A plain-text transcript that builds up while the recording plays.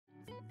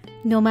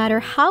No matter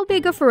how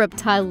big of a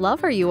reptile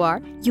lover you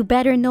are, you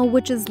better know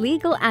which is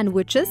legal and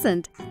which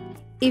isn't.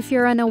 If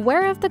you're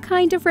unaware of the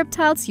kind of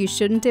reptiles you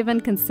shouldn't even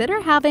consider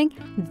having,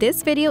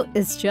 this video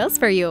is just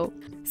for you.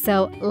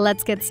 So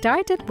let's get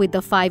started with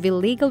the 5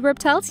 illegal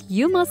reptiles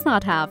you must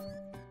not have.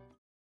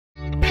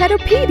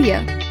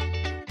 Petopedia.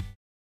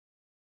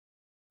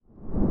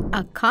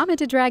 A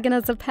Komodo dragon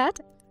as a pet?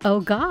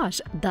 Oh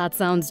gosh, that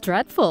sounds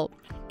dreadful.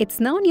 It's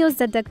no news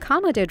that the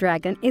Komodo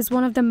dragon is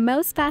one of the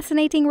most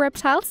fascinating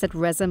reptiles that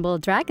resemble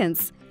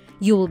dragons.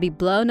 You will be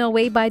blown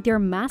away by their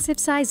massive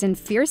size and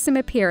fearsome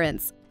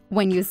appearance.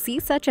 When you see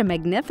such a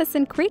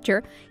magnificent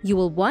creature, you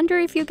will wonder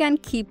if you can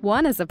keep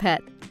one as a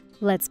pet.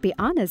 Let's be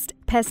honest,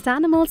 pest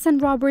animals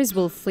and robbers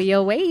will flee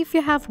away if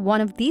you have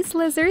one of these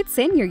lizards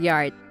in your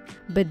yard.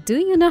 But do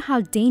you know how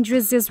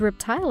dangerous this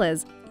reptile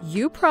is?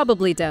 You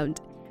probably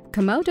don't.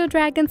 Komodo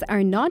dragons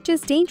are not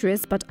just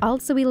dangerous but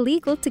also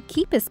illegal to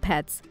keep as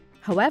pets.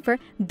 However,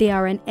 they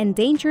are an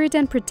endangered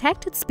and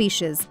protected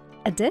species.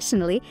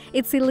 Additionally,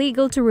 it's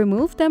illegal to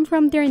remove them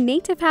from their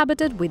native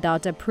habitat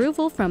without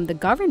approval from the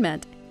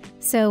government.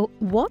 So,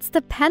 what's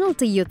the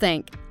penalty, you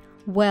think?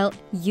 Well,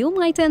 you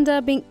might end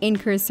up being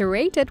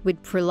incarcerated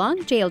with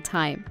prolonged jail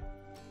time.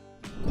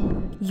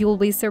 You'll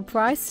be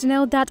surprised to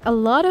know that a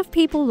lot of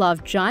people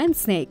love giant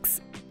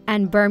snakes.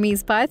 And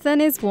Burmese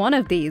python is one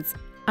of these.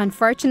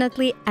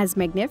 Unfortunately, as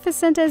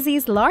magnificent as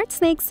these large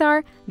snakes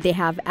are, they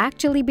have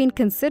actually been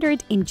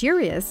considered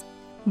injurious.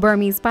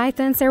 Burmese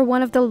pythons are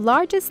one of the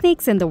largest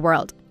snakes in the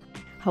world.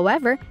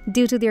 However,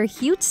 due to their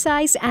huge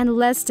size and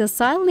less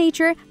docile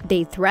nature,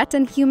 they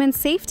threaten human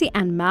safety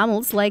and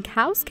mammals like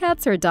house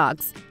cats or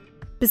dogs.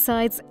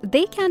 Besides,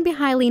 they can be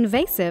highly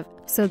invasive,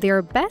 so they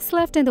are best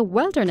left in the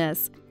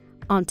wilderness.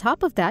 On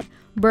top of that,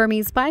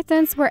 Burmese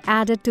pythons were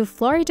added to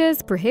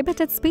Florida's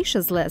prohibited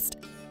species list.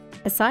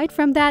 Aside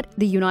from that,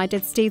 the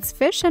United States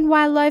Fish and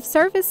Wildlife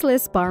Service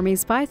lists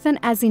Burmese python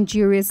as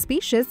injurious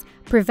species,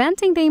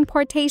 preventing the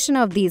importation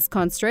of these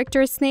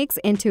constrictor snakes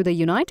into the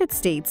United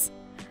States.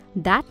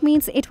 That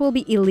means it will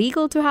be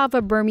illegal to have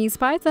a Burmese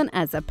python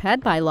as a pet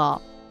by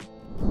law.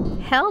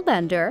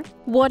 Hellbender?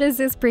 What is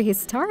this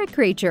prehistoric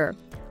creature?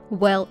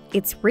 Well,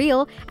 it's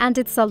real and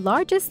it's the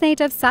largest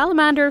native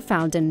salamander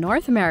found in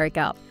North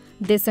America.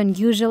 This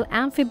unusual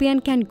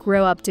amphibian can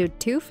grow up to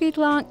 2 feet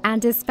long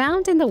and is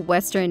found in the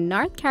western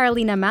North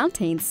Carolina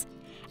mountains.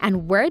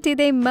 And where do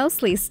they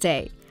mostly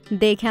stay?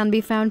 They can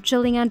be found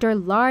chilling under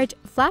large,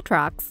 flat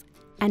rocks.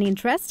 An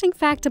interesting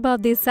fact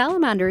about these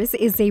salamanders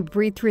is they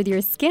breathe through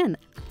their skin,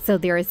 so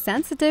they are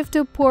sensitive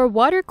to poor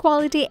water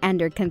quality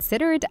and are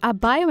considered a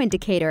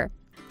bioindicator.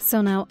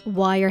 So now,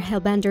 why are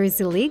hellbenders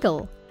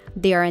illegal?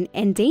 They are an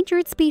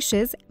endangered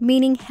species,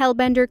 meaning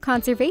hellbender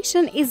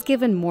conservation is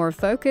given more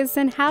focus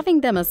than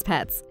having them as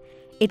pets.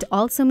 It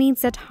also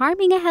means that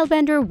harming a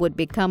hellbender would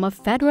become a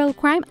federal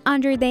crime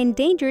under the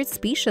Endangered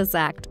Species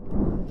Act.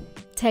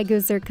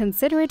 Tegus are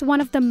considered one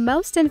of the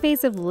most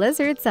invasive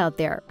lizards out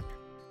there.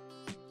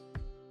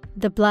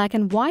 The black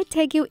and white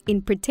tegu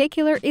in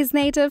particular is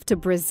native to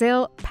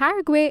Brazil,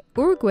 Paraguay,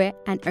 Uruguay,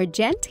 and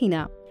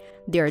Argentina.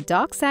 They are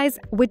dog-sized,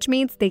 which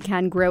means they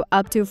can grow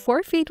up to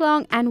 4 feet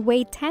long and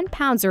weigh 10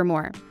 pounds or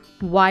more.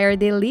 Why are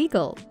they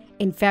legal?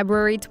 In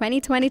February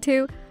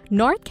 2022,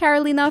 North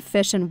Carolina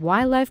Fish and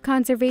Wildlife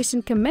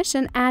Conservation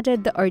Commission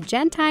added the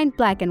Argentine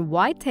black and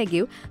white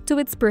tegu to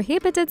its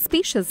prohibited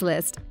species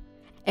list.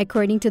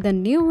 According to the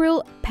new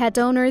rule, pet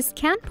owners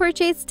can't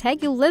purchase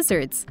tegu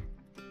lizards.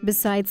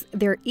 Besides,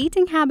 their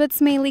eating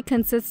habits mainly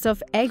consist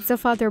of eggs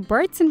of other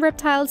birds and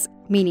reptiles,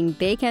 meaning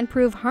they can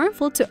prove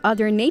harmful to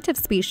other native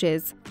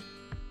species.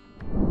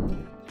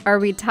 Are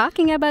we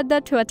talking about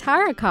the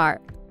tuatara car?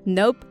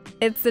 Nope,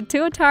 it's the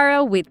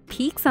tuatara with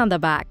peaks on the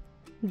back.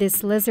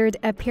 This lizard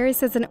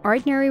appears as an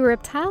ordinary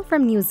reptile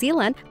from New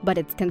Zealand, but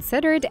it's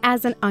considered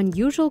as an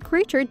unusual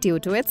creature due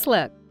to its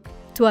look.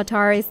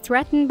 Tuatara is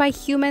threatened by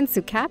humans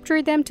who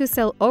capture them to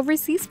sell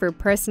overseas for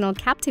personal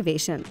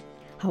captivation.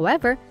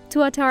 However,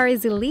 tuatara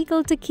is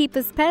illegal to keep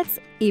as pets,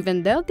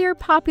 even though they're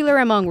popular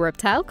among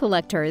reptile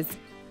collectors.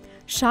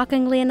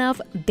 Shockingly enough,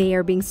 they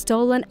are being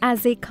stolen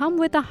as they come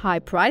with a high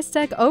price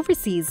tag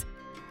overseas.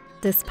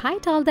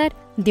 Despite all that,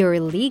 they're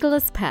illegal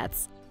as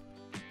pets.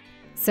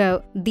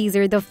 So, these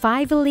are the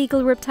 5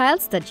 illegal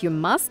reptiles that you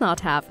must not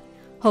have.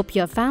 Hope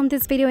you have found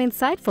this video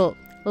insightful.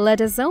 Let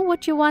us know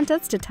what you want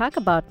us to talk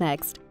about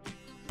next.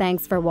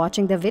 Thanks for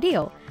watching the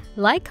video.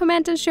 Like,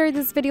 comment and share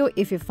this video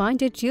if you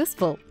find it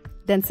useful.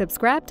 Then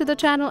subscribe to the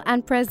channel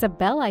and press the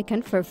bell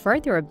icon for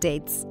further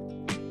updates.